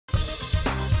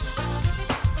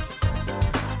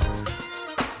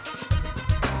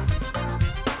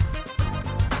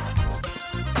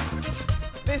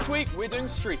This week we're doing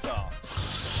street art.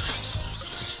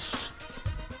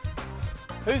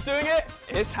 Who's doing it?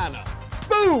 It's Hannah.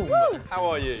 Boom! Woo! How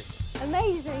are you?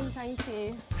 Amazing, thank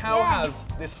you. How has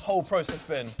this whole process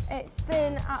been? It's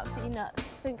been absolutely nuts.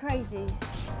 It's been crazy.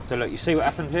 So look, you see what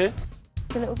happened here?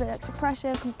 A little bit extra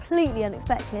pressure, completely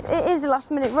unexpected. It is a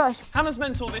last-minute rush. Hannah's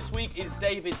mentor this week is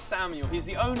David Samuel. He's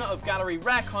the owner of gallery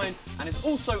Rarekind and is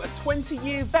also a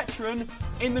 20-year veteran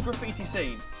in the graffiti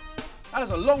scene. That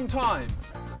is a long time.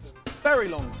 Very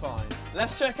long time.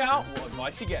 Let's check out what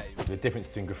advice he gave. The difference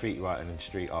between graffiti writing and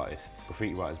street artists.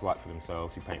 Graffiti writers write for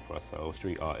themselves, we paint for ourselves.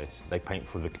 Street artists, they paint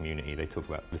for the community, they talk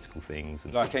about political things.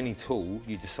 And like any tool,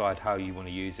 you decide how you want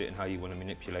to use it and how you want to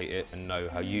manipulate it and know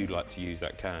how you like to use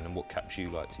that can and what caps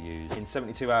you like to use. In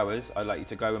 72 hours, I'd like you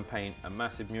to go and paint a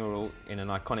massive mural in an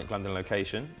iconic London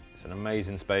location. It's an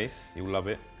amazing space, you'll love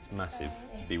it, it's massive.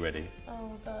 Be ready.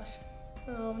 Oh gosh.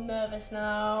 Oh, I'm nervous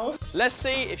now. Let's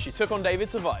see if she took on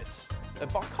David's advice. I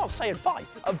can't say advice.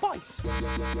 Advice.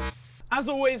 As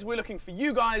always, we're looking for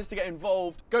you guys to get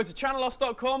involved. Go to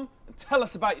channelus.com and tell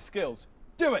us about your skills.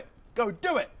 Do it. Go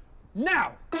do it.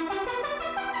 Now.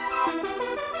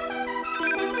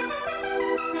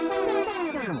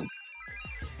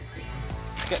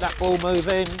 Get that ball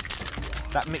moving.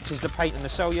 That mixes the paint and the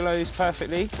cellulose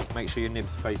perfectly. Make sure your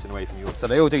nib's facing away from yours. So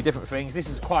they all do different things. This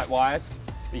is quite wide.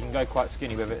 You can go quite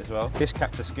skinny with it as well. This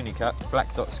cap's a skinny cap,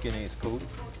 black dot skinny it's called.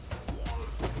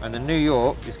 And the New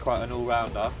York is quite an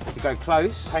all-rounder. If you go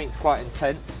close, paint's quite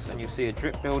intense and you'll see a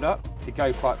drip build up. If you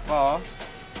go quite far,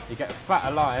 you get a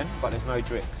fatter line, but there's no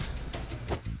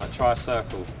drips. Like try a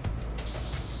circle.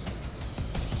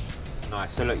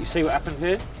 Nice, so look, you see what happened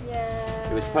here?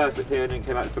 Yeah. It was perfect here and then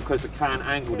came out because the can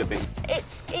angled a bit. It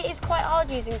is quite hard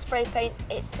using spray paint.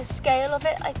 It's the scale of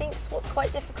it, I think, is what's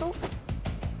quite difficult.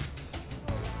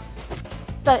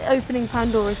 Like opening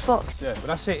Pandora's box. Yeah, but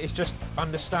that's it. It's just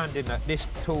understanding that this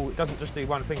tool, it doesn't just do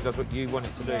one thing, it does what you want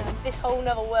it to do. Yeah. This whole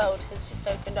other world has just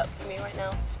opened up for me right now.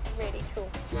 It's really cool.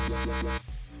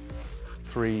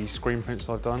 3 screen prints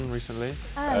I've done recently.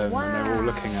 Oh, wow. And they're all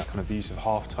looking at kind of the use of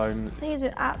halftone. These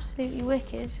are absolutely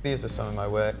wicked. These are some of my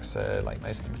works, like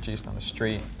most of them produced on the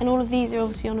street. And all of these are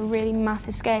obviously on a really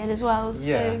massive scale as well.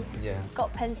 Yeah, so yeah.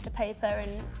 Got pens to paper,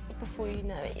 and before you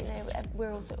know it,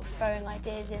 we're all sort of throwing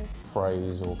ideas in.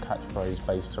 Phrase or catchphrase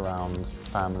based around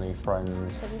family,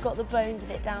 friends. So we've got the bones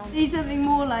of it down. Do something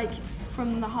more like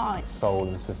from the heart. Soul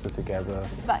and sister together.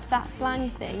 Back to that slang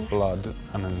thing. Blood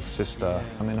and then sister.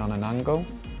 Coming on an angle.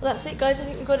 Well, that's it, guys. I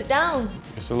think we've got it down.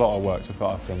 It's a lot of work to put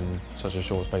up in such a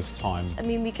short space of time. I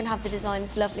mean, we can have the design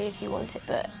as lovely as you want it,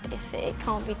 but if it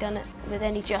can't be done with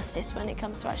any justice when it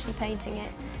comes to actually painting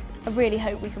it, I really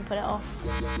hope we can put it off.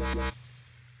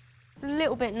 A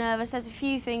little bit nervous. There's a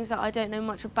few things that I don't know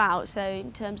much about, so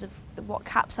in terms of what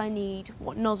caps I need,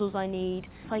 what nozzles I need.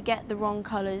 If I get the wrong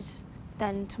colours,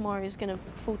 then tomorrow's going to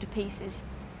fall to pieces.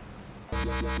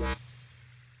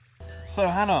 So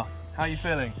Hannah, how are you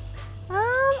feeling?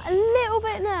 A little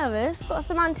bit nervous. Got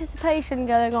some anticipation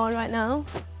going on right now.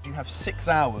 You have 6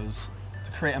 hours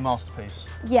to create a masterpiece.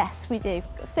 Yes, we do.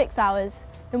 Got 6 hours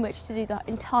in which to do that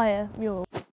entire mural.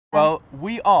 Well,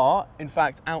 we are, in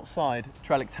fact, outside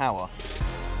Trellick Tower.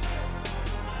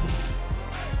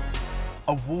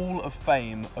 A wall of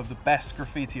fame of the best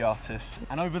graffiti artists.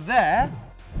 And over there,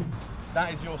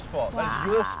 that is your spot. Wow. That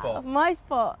is your spot. My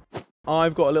spot.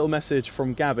 I've got a little message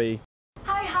from Gabby.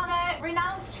 Hi Hannah,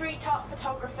 renowned street art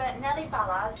photographer Nelly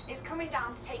Balazs is coming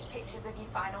down to take pictures of your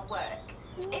final work.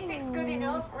 If it's good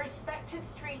enough, respected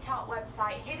street art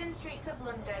website Hidden Streets of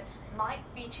London might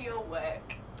feature your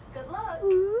work. Good luck!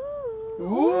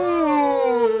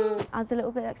 Ooh. Adds a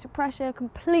little bit extra pressure,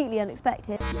 completely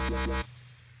unexpected.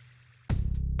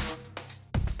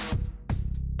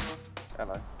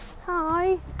 Hello.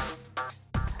 Hi.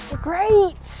 They're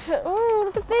great! Oh,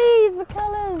 look at these, the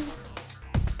colours.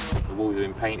 The walls have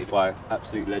been painted by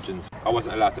absolute legends. I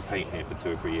wasn't allowed to paint here for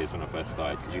 2 or 3 years when I first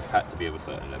started because you had to be of a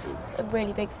certain level. It's a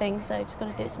really big thing, so just got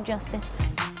to do it some justice.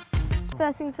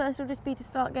 First things first will just be to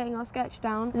start getting our sketch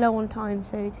down. Low on time,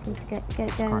 so we just need to get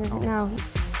it going with it now.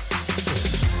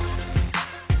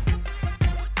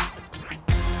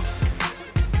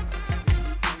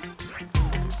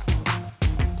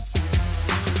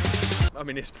 I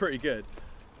mean, it's pretty good.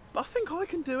 But I think I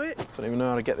can do it. I don't even know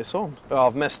how to get this on. Oh,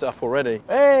 I've messed up already.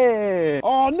 Hey!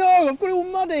 Oh no, I've got it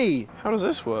all muddy. How does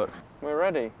this work? We're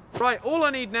ready. Right, all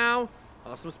I need now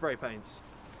are some spray paints.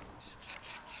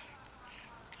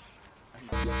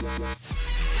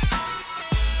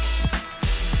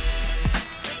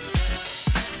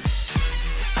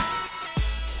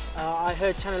 I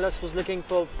heard Channel Us was looking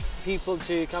for people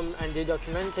to come and do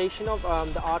documentation of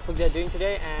the artwork they're doing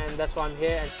today, and that's why I'm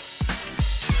here.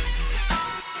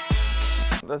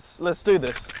 Let's do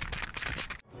this.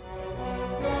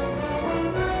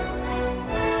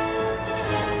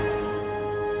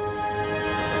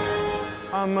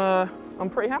 I'm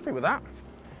pretty happy with that.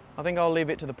 I think I'll leave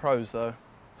it to the pros though.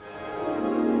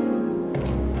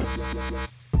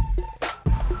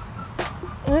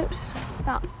 Oops,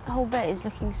 that whole bit is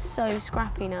looking so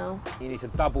scrappy now. You need to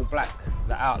double black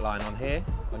the outline on here,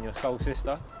 on your Soul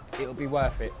Sister. It'll be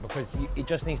worth it because it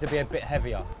just needs to be a bit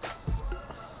heavier.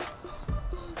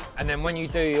 And then when you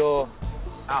do your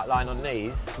outline on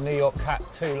these, New York Cat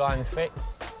 2 lines fit.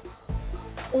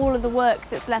 All of the work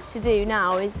that's left to do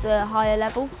now is the higher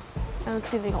level.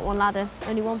 Because we've only got one ladder,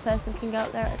 only one person can go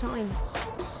up there at a time.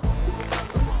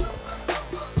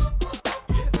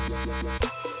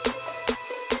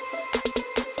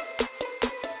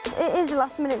 It is a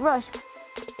last minute rush.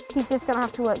 He's just going to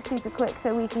have to work super quick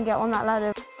so we can get on that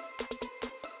ladder.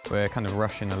 We're kind of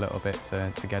rushing a little bit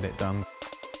to get it done.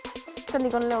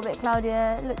 Suddenly got a little bit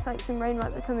cloudier, it looks like some rain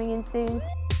might be coming in soon.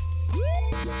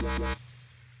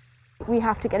 We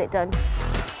have to get it done.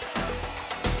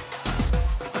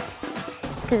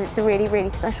 Because it's a really, really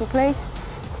special place.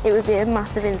 It would be a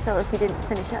massive insult if we didn't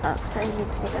finish it up, so it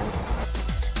needs to be done.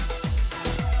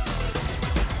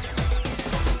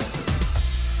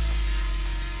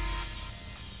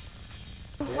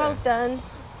 Well done.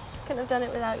 Couldn't have done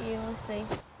it without you, honestly.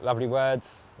 Lovely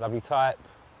words, lovely type,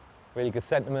 really good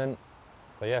sentiment.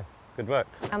 So yeah, good work.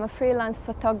 I'm a freelance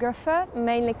photographer,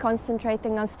 mainly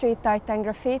concentrating on street art and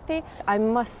graffiti. I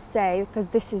must say, because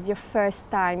this is your first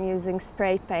time using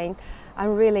spray paint,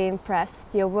 I'm really impressed.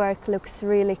 Your work looks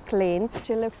really clean.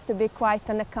 She looks to be quite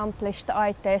an accomplished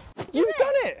artist. You've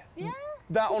done it! Yeah.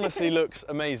 That honestly looks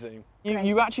amazing.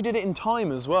 You actually did it in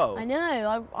time as well. I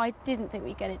know, I didn't think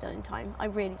we'd get it done in time. I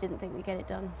really didn't think we'd get it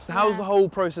done. How's the whole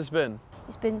process been?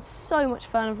 It's been so much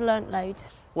fun, I've learnt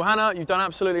loads. Well, Hannah, you've done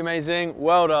absolutely amazing.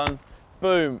 Well done.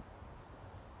 Boom.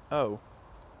 Oh.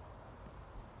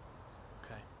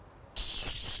 Okay.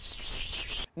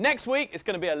 Next week, it's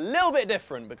going to be a little bit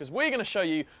different because we're going to show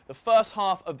you the first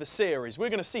half of the series. We're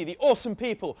going to see the awesome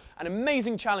people and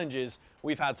amazing challenges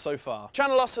we've had so far.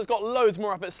 Channel Us has got loads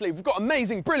more up its sleeve. We've got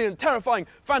amazing, brilliant, terrifying,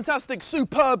 fantastic,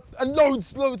 superb, and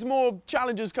loads more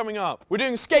challenges coming up. We're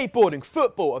doing skateboarding,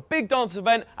 football, a big dance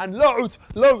event, and loads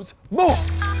more.